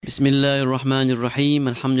بسم الله الرحمن الرحيم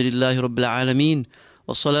الحمد لله رب العالمين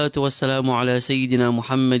والصلاة والسلام على سيدنا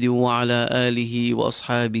محمد وعلى آله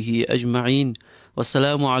وأصحابه أجمعين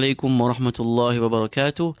والسلام عليكم ورحمة الله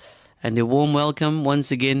وبركاته, and a warm welcome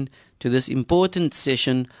once again to this important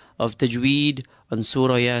session of Tajweed on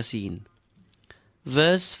Surah Yaseen.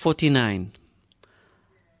 Verse 49.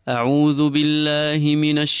 أعوذ بالله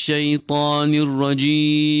من الشيطان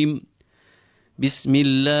الرجيم بسم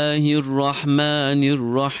الله الرحمن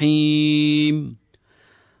الرحيم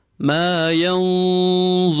ما ينظرون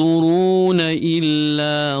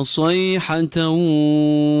إلا صيحة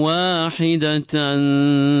واحدة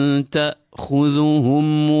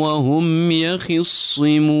تأخذهم وهم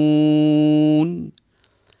يخصمون.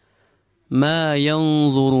 ما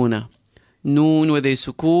ينظرون, noon with a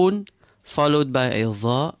sukoon followed by a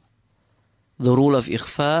dha. The rule of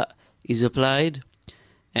ikhfa is applied,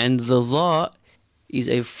 and the dha is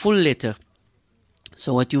a full letter.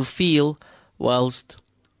 So what you feel whilst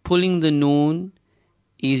pulling the noon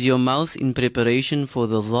is your mouth in preparation for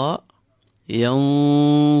the dha.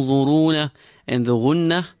 ينظرون, and the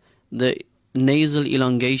ghunnah, the nasal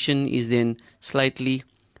elongation, is then slightly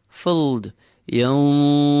filled.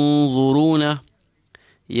 ينظرون,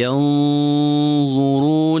 ينظرون,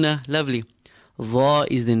 lovely. Dha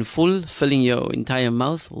is then full, filling your entire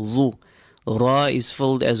mouth. Dhu. Ra is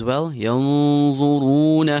filled as well.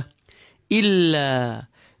 ينظرون إلا,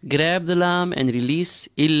 grab the lam and release.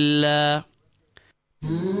 إلا.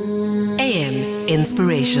 AM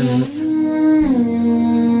Inspirations.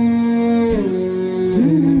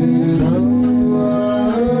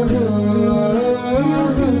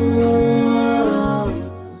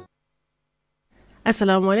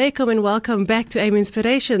 Assalamu alaikum and welcome back to AM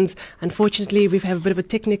Inspirations. Unfortunately, we've had a bit of a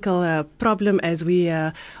technical problem as we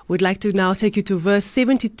would like to now take you to verse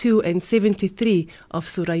 72 and 73 of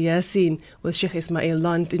Surah Yaseen with Sheikh Ismail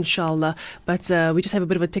Lond, inshallah. But we just have a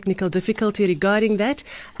bit of a technical difficulty regarding that.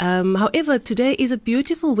 However, today is a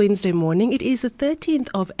beautiful Wednesday morning. It is the 13th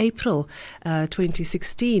of April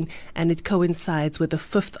 2016, and it coincides with the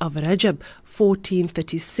 5th of Rajab,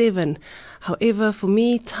 1437. However, for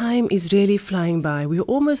me, time is really flying by. We're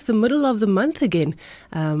almost the middle of the month again.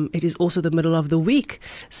 It is also the middle of the week.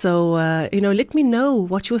 So, let me know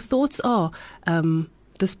what your thoughts are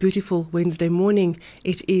this beautiful Wednesday morning.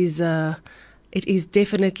 It is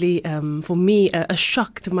definitely, for me, a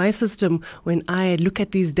shock to my system when I look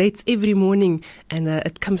at these dates every morning, and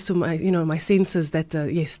it comes to my, my senses that,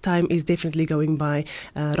 yes, time is definitely going by.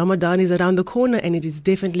 Ramadan is around the corner, and it is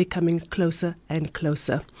definitely coming closer and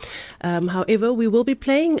closer. However, we will be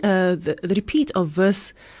playing the repeat of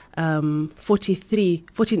verse 43,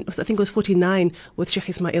 I think it was 49, with Sheikh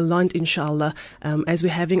Ismail Lond, inshallah, as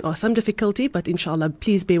we're having some difficulty, but inshallah,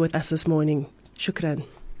 please bear with us this morning. Shukran.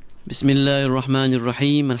 بسم الله الرحمن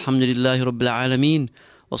الرحيم الحمد لله رب العالمين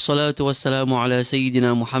والصلاة والسلام على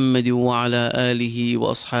سيدنا محمد وعلى آله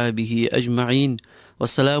وأصحابه أجمعين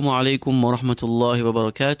والسلام عليكم ورحمة الله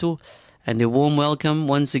وبركاته, and a warm welcome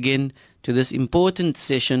once again to this important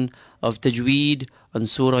session of Tajweed on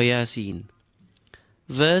Surah Yaseen.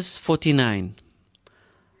 Verse 49.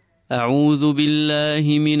 أعوذ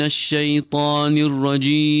بالله من الشيطان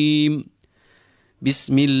الرجيم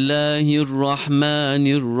بسم الله الرحمن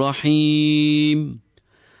الرحيم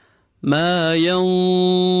ما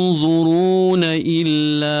ينظرون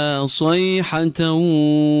إلا صيحة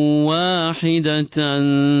واحدة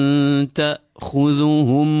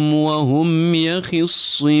تأخذهم وهم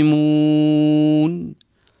يخصمون.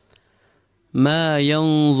 ما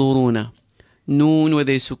ينظرون, noon with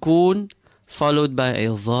a sukoon followed by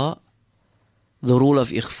a dha. The rule of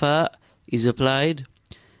ikhfa is applied,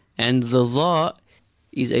 and the dha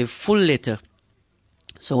is a full letter.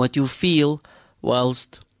 So what you feel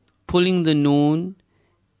whilst pulling the noon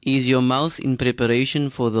is your mouth in preparation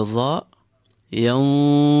for the dha.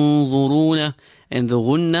 ينظرون, and the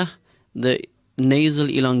ghunnah, the nasal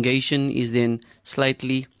elongation, is then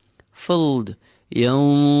slightly filled.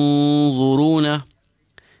 ينظرون,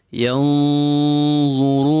 ينظرون,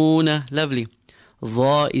 lovely.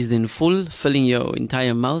 Dha is then full, filling your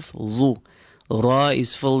entire mouth. Dhu. Ra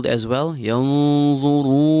is filled as well.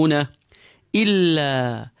 ينظرون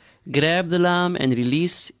إلا, grab the lam and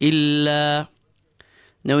release. إلا.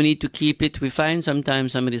 No need to keep it. We find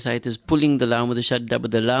sometimes some reciters pulling the lam with the shadda,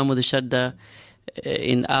 but the lam with the shadda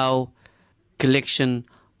in our collection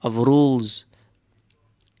of rules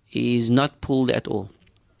is not pulled at all.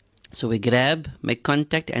 So we grab, make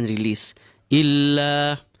contact and release.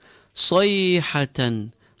 إلا صيحة,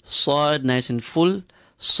 صاد nice and full.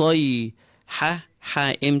 صي, ha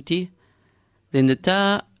empty. Then the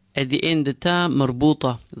ta at the end, the ta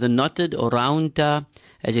marbuta, the knotted or round ta,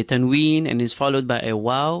 as a tanween and is followed by a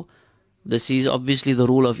waw. This is obviously the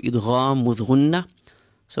rule of idgham with ghunna.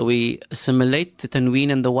 So we assimilate the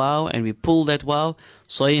tanween and the waw and we pull that waw.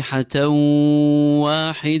 صيحة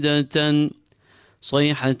واحدة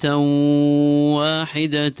صيحة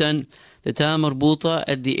واحدة. The ta marbuta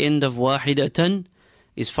at the end of واحدة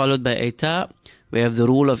is followed by a ta. We have the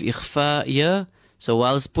rule of ikhfa here. So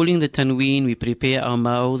whilst pulling the tanween, we prepare our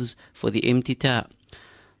mouths for the empty ta.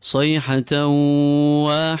 صيحة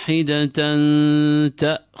واحدة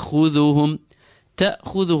تأخذهم.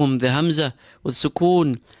 تأخذهم, the hamza with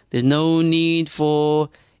sukoon. There's no need for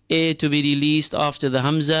air to be released after the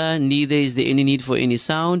hamza, neither is there any need for any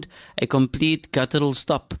sound. A complete guttural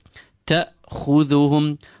stop.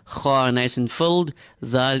 تأخذهم. Kha nice and filled.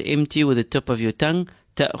 Dhal empty with the tip of your tongue.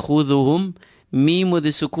 تأخذهم. Meme with the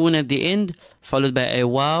sukoon at the end, followed by a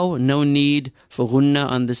waw. No need for ghunna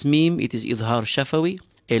on this meme. It is idhar shafawi,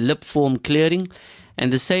 a lip form clearing.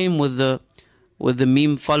 And the same with the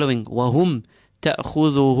meme following. Wahum.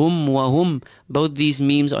 تأخذهم وهم. Both these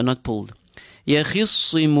memes are not pulled.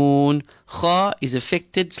 يخصمون. Kha is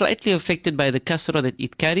affected, slightly affected by the kasra that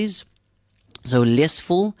it carries. So less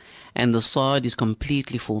full, and the sad is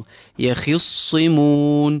completely full.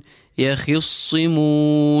 يخصمون.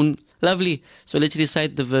 يخصمون. Lovely. So let's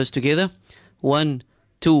recite the verse together. 1,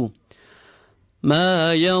 2.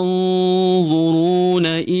 ما ينظرون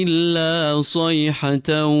إلا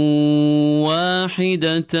صيحة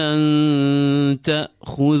واحدة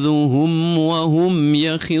تأخذهم وهم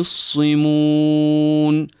يخصمون.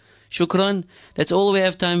 Shukran. That's all we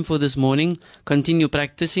have time for this morning. Continue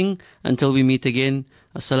practicing until we meet again.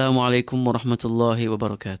 Assalamu alaikum wa rahmatullahi wa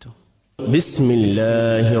barakatuh. بسم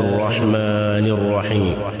الله الرحمن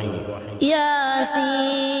الرحيم.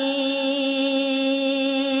 ياسين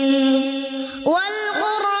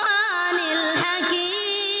والقرآن الحكيم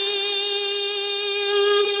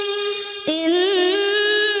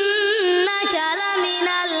إنك لمن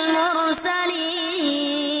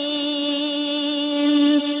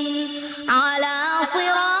المرسلين على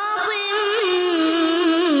صراط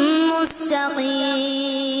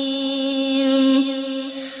مستقيم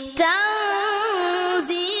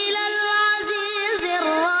تنزيل العزيز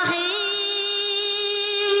الرحيم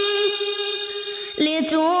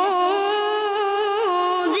لتنذر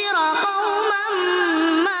قوما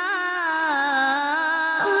ما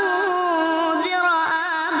أنذر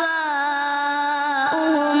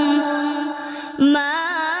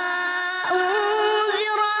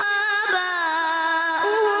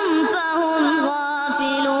آباؤهم فهم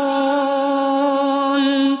غافلون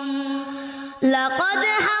لقد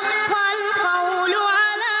حق القول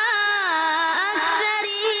على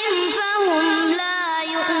أكثرهم فهم لا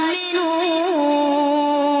يؤمنون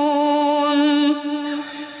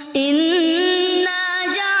إنا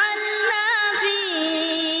جعلنا في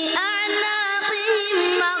أعناقهم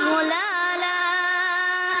أغلالا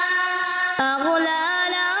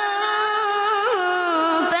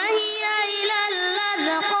فهي إلى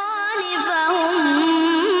الأذقان فهم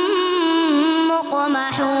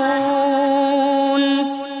مقمحون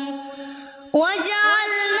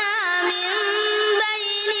وجعلنا من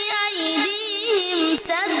بين أيديهم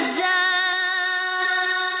سدا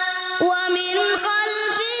ومن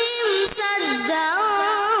خلفهم سدا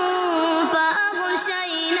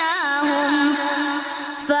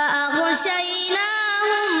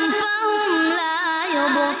فأغشيناهم فهم لا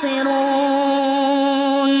يبصرون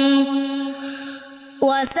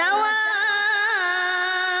وسواء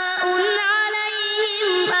عليهم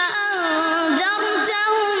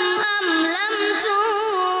أأنذرتهم أم لم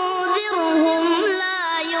تنذرهم لا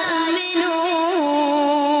يؤمنون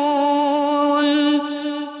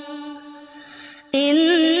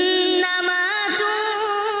إنما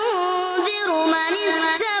تنذر من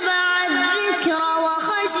اتبع الذكر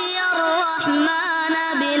وخشي الرحمن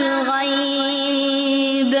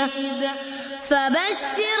بالغيب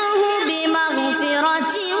فبشره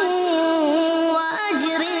بمغفرة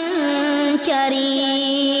وأجر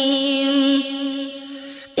كريم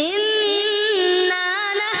إنا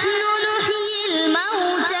نحن نحيي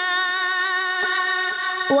الموتى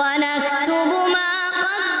ونكتب ما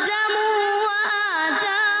قدموا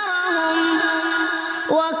وآثارهم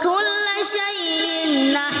وكل شيء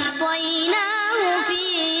أحصيناه في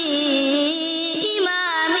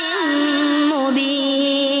إمام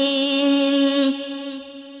مبين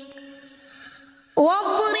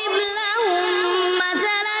واضرب لهم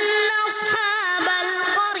مثلا أصحاب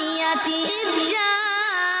القرية إذ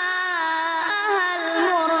جاءها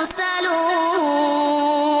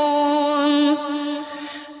المرسلون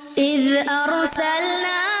إذ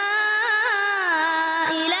أرسلنا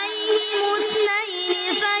إليهم اثنين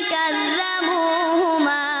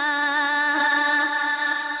فكذبوهما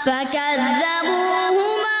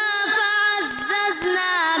فكذبوهما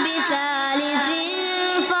فعززنا بثالث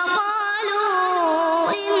فقالوا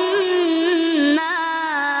إنا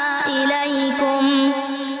إليكم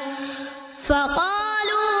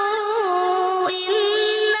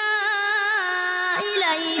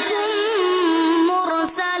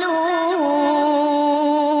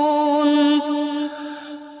مرسلون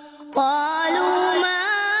قالوا ما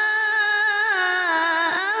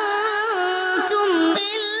أنتم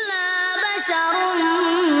إلا بشر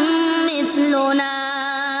مثلنا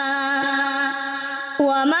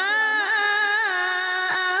وما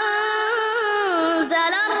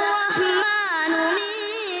أنزل الرحمن من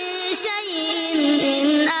شيء إن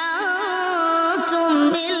أنتم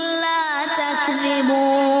إلا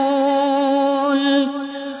تكذبون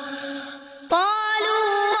قالوا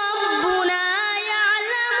ربنا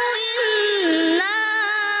يعلم إنا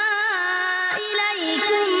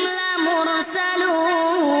إليكم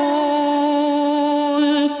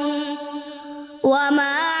لمرسلون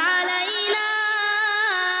وما علينا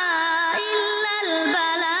إلا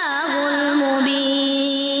البلاغ المبين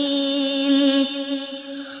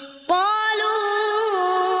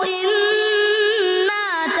قالوا إنا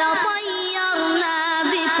تطيرنا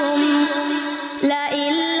بكم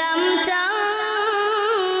لئن لم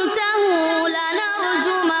تنتهوا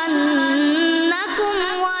لنرجمنكم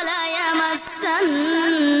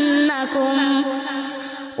وليمسنكم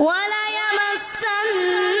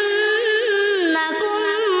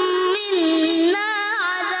منا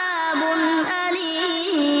عذاب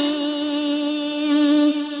أليم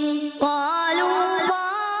قالوا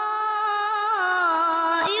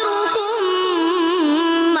طائركم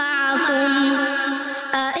معكم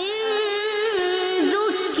أئن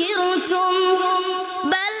ذكرتم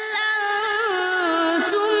بل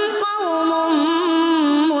أنتم قوم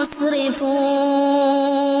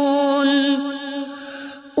مسرفون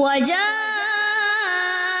وجاء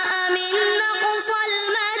من أقصى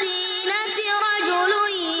المدينة رجل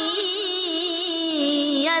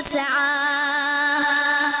يسعى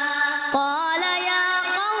قال يا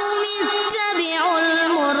قوم اتبعوا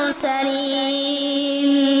المرسلين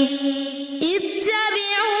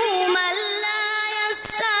اتبعوا من لا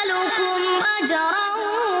يسألكم أجرا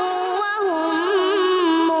وهم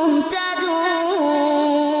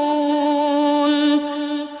مهتدون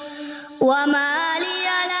وما لي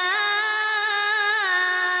لا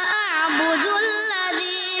أعبد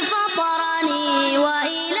الذي فطرني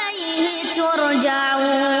وإليه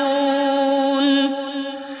ترجعون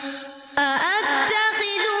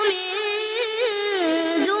أأتخذ من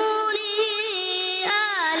دونه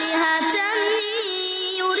آلهة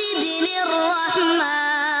يردني الرحمن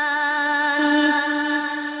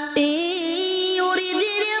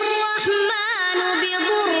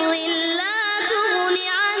بضر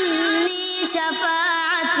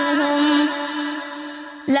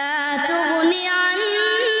لا تغن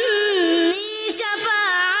عني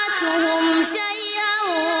شفاعتهم شيئا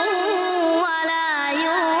ولا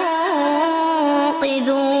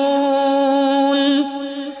ينقذون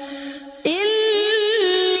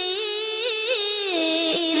إني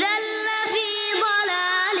إذا لفي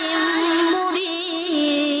ضلال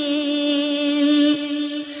مبين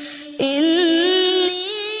إني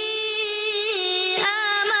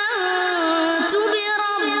آمنت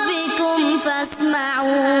بربكم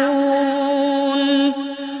فاسمعون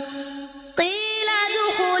قيل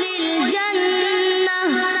ادخل الجنة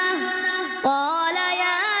قال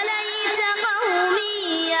يا ليت قومي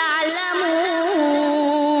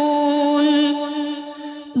يعلمون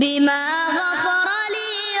بما غفر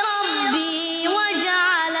لي ربي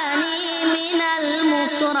وجعلني من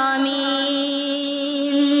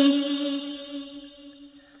المكرمين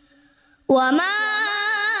وما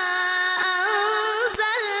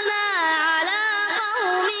أنزلنا على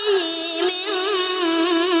قومه من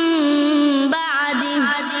بعده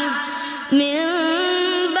من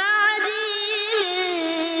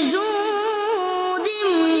جود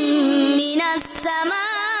من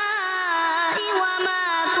السماء وما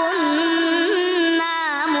كنا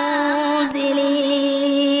منزلين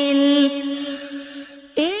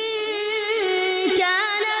إن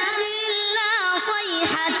كانت إلا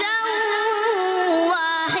صيحة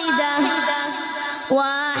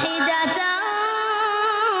واحدة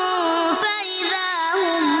فإذا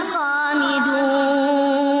هم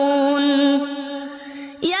خامدون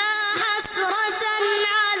يا حسرة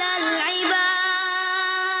على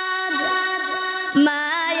العباد ما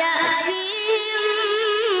يأتيهم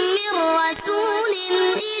من رسول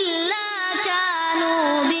إلا كانوا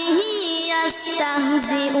به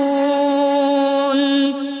يستهزئون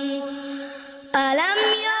ألم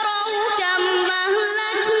يروا كم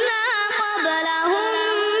أهلكنا قبلهم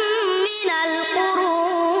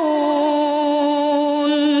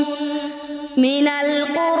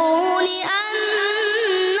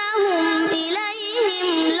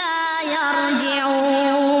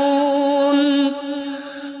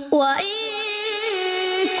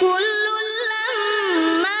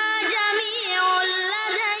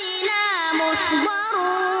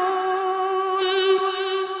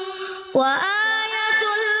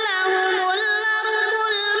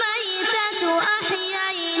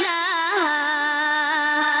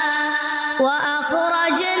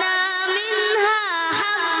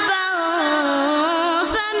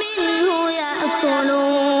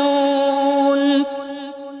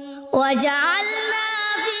وجعلنا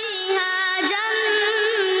فيها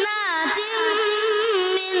جنات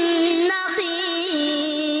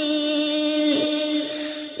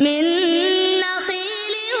من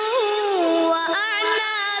نخيل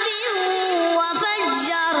وأعناب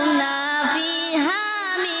وفجرنا فيها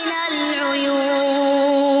من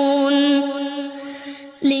العيون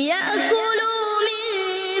ليأكلوا من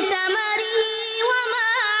ثمره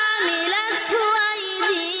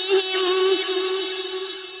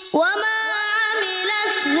وما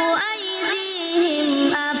عملته أيديهم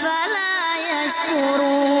أفلا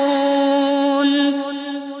يشكرون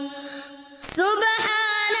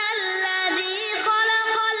سبحان الذي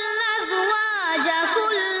خلق الأزواج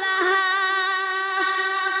كلها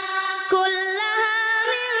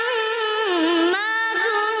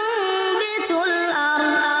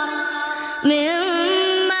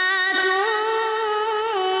مما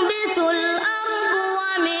تنبت الأرض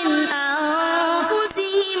ومن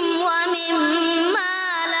أنفسهم ومما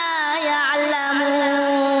لا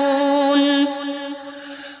يعلمون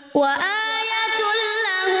وآية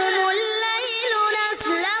لهم الليل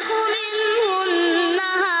نسلخ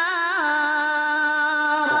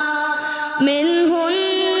منه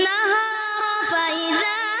النهار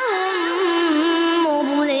فإذا هم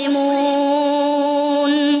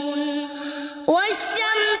مظلمون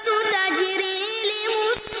والشمس تجري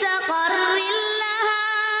لمستقر لها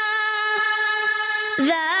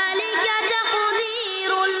ذلك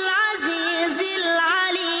تقدير العزيز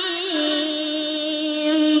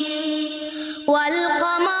العليم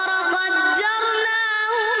والقمر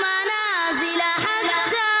قدرناه منازل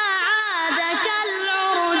حتى عاد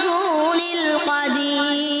كالعرجون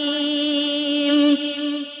القديم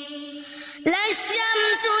لا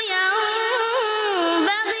الشمس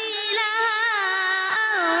ينبغي لها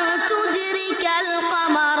أن تدرك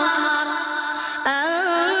القمر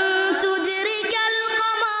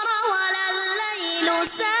ولا الليل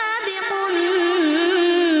سابق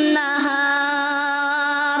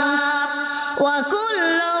النهار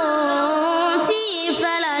وكل في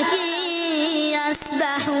فلك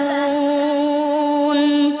يسبحون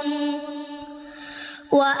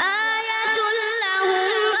وآية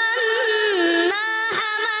لهم أنا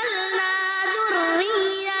حملنا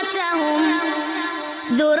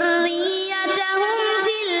ذريتهم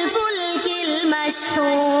في الفلك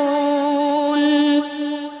المشحون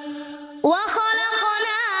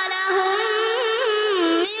وخلقنا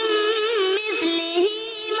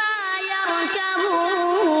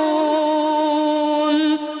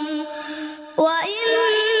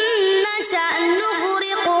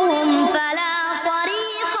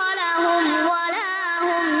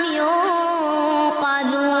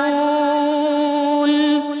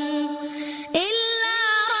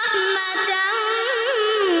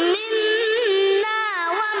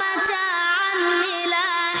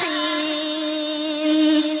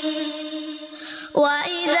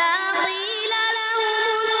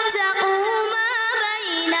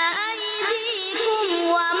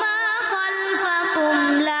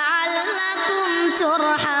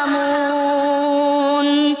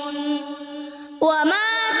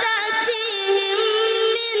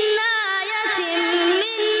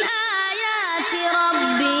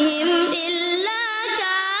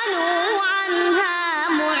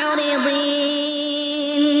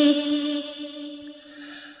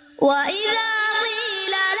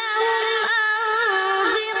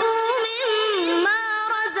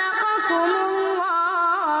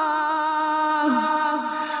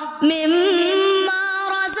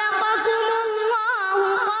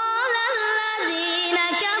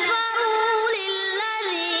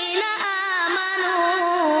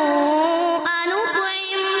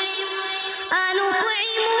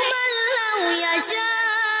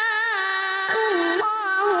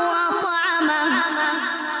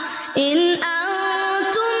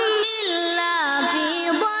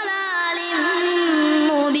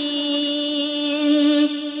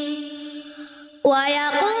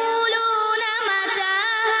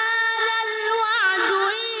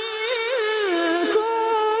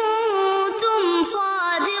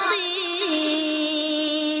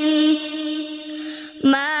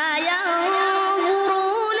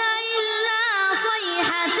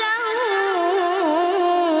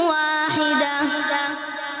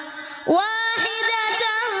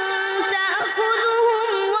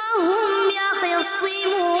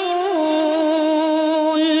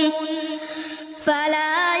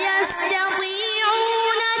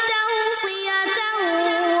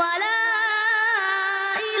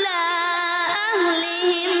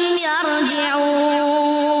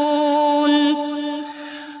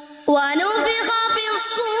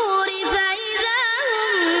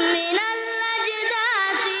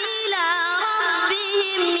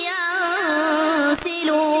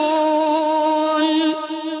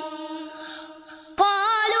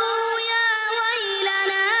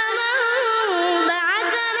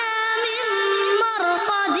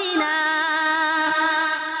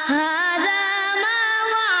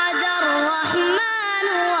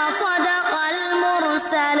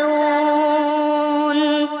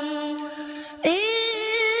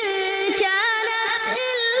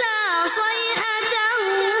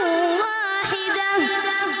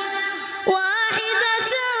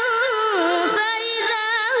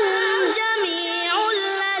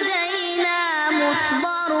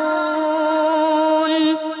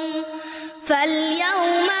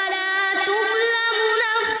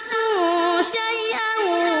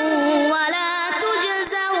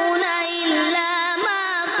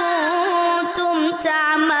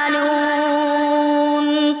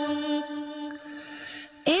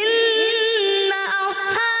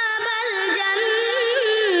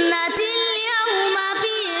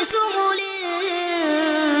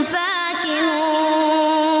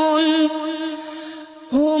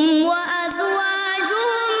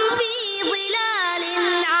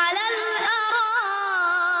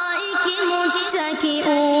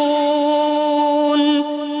متكئون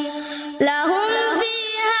لهم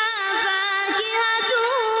فيها فاكهة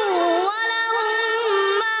ولهم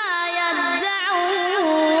ما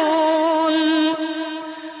يدعون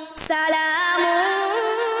سلام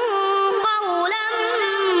قولا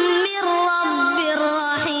من رب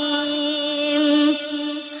رحيم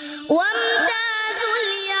وامتازوا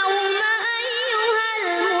اليوم أيها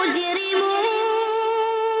المجرمون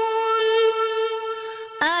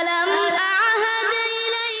ألم أعهد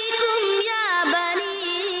إليكم يا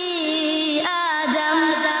بني آدم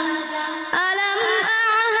ألم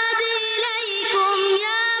أعهد إليكم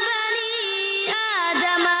يا بني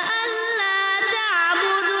آدم ألا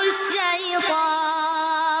تعبدوا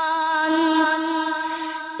الشيطان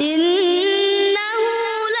إنه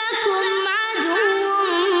لكم عدو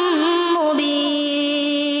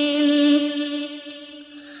مبين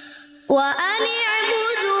وأن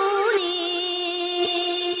اعبدوني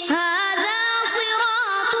هذا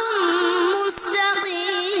صراط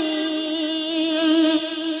مستقيم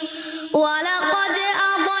ولقد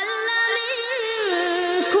أضل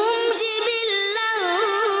منكم جبلا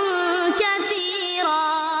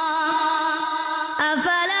كثيرا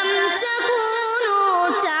أفلم تكونوا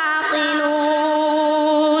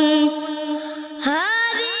تعقلون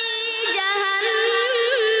هذه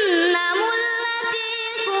جهنم التي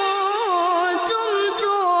كنتم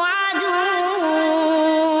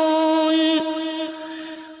توعدون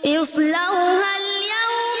اصلوها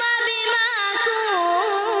اليوم بما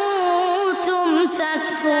كنتم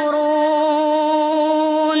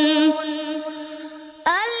تكفرون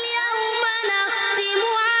اليوم نختم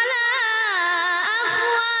على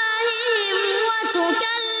أفواههم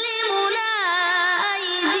وتكلمنا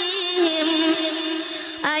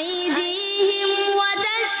أيديهم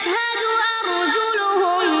وتشهد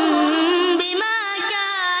أرجلهم بما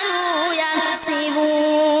كانوا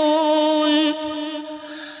يكسبون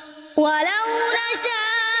ولو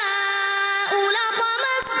نشاء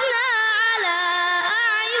لطمسنا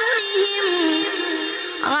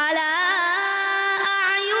على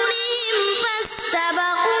أعينهم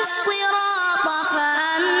فاستبقوا الصراط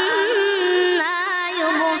فأنى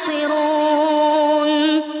يبصرون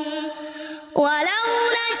ولو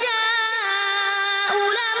نشاء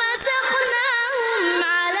لمسخناهم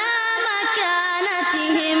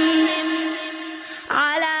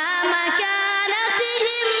على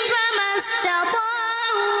مكانتهم فما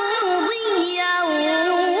استطاعوا مضيا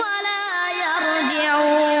ولا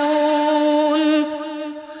يرجعون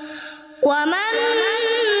ومن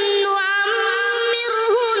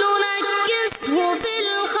نعمره ننكسه في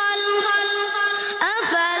الخلق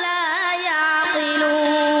أفلا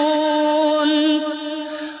يعقلون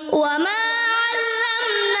وما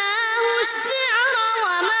علمناه الشعر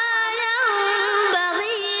وما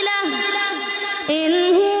ينبغي له إن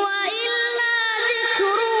هو إلا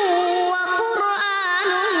ذكر وقرآن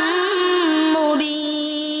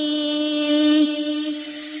مبين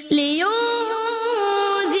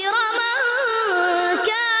لينذر من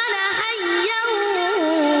كان حيا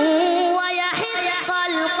ويحق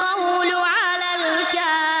القول على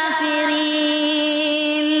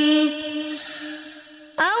الكافرين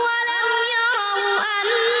أولم يروا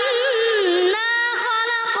أنا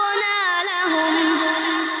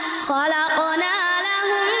خلقنا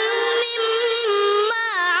لهم مما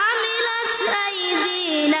عملت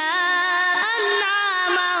أيدينا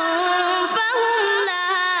أنعاما فهم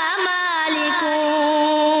لها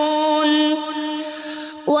مالكون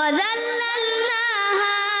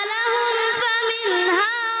وذللناها لهم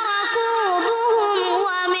فمنها ركوبهم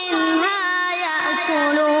ومنها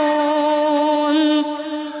يأكلون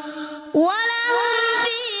ولهم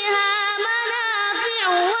فيها منافع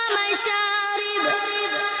ومشارب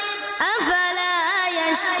أفلا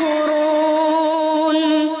يشكرون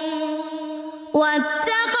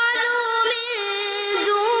واتخذوا من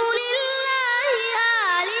دون الله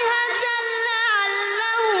آلهة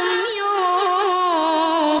لعلهم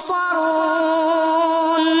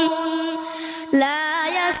ينصرون لا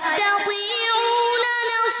يستطيعون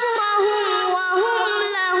نصرهم وهم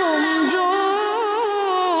لهم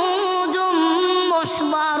جند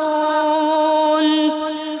محضرون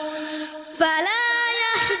فلا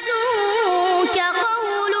يحزنك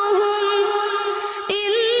قولهم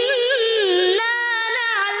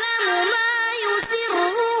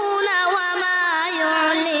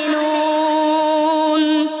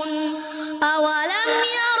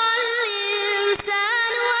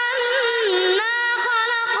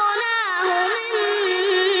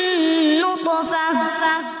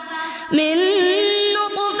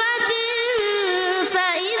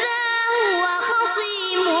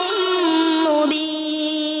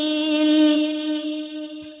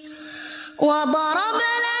وضرب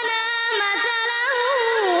لنا مثلا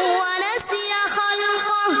ونسي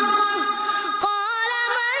خلقه قال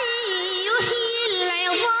من يحيي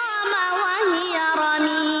العظام وهي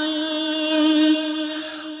رميم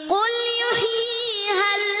قل يحييها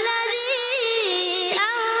الذي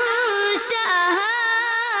أنشأها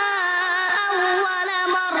أول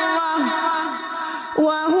مرة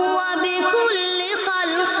وهو بكل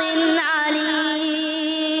خلق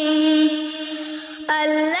عليم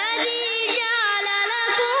الذي جعل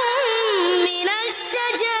لكم من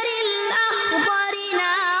الشجر الأخضر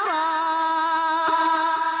نارا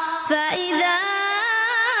فإذا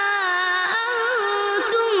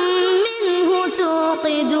أنتم منه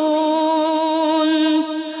توقدون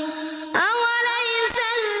أوليس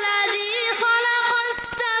الذي خلق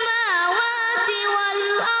السماوات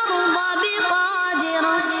والأرض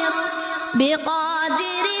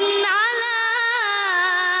بقادر على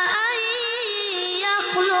أن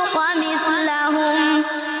يخلق مثلهم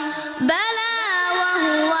بلى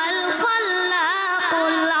وهو الخلاق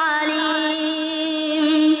العليم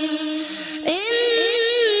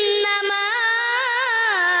إنما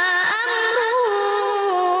أمره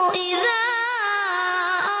إذا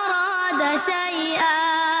أراد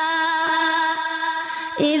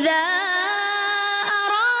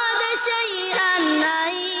شيئا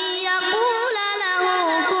أن يقول له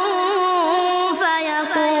كن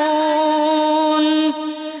فيكون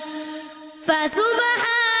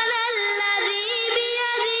فسبحان الذي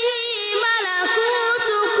بيده ملكوت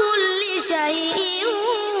كل شيء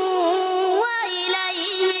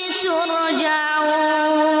وإليه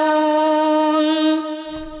ترجعون.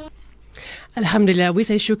 Alhamdulillah, we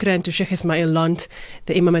say shukran to Sheikh Ismail Lant,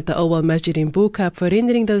 the Imam at the Awal Masjid in Buka, for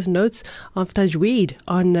rendering those notes of Tajweed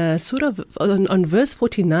on Surah, on verse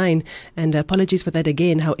 49. And apologies for that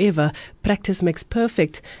again. However, practice makes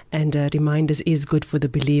perfect, and reminders is good for the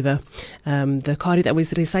believer. The Qari that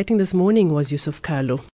was reciting this morning was Yusuf Kalu.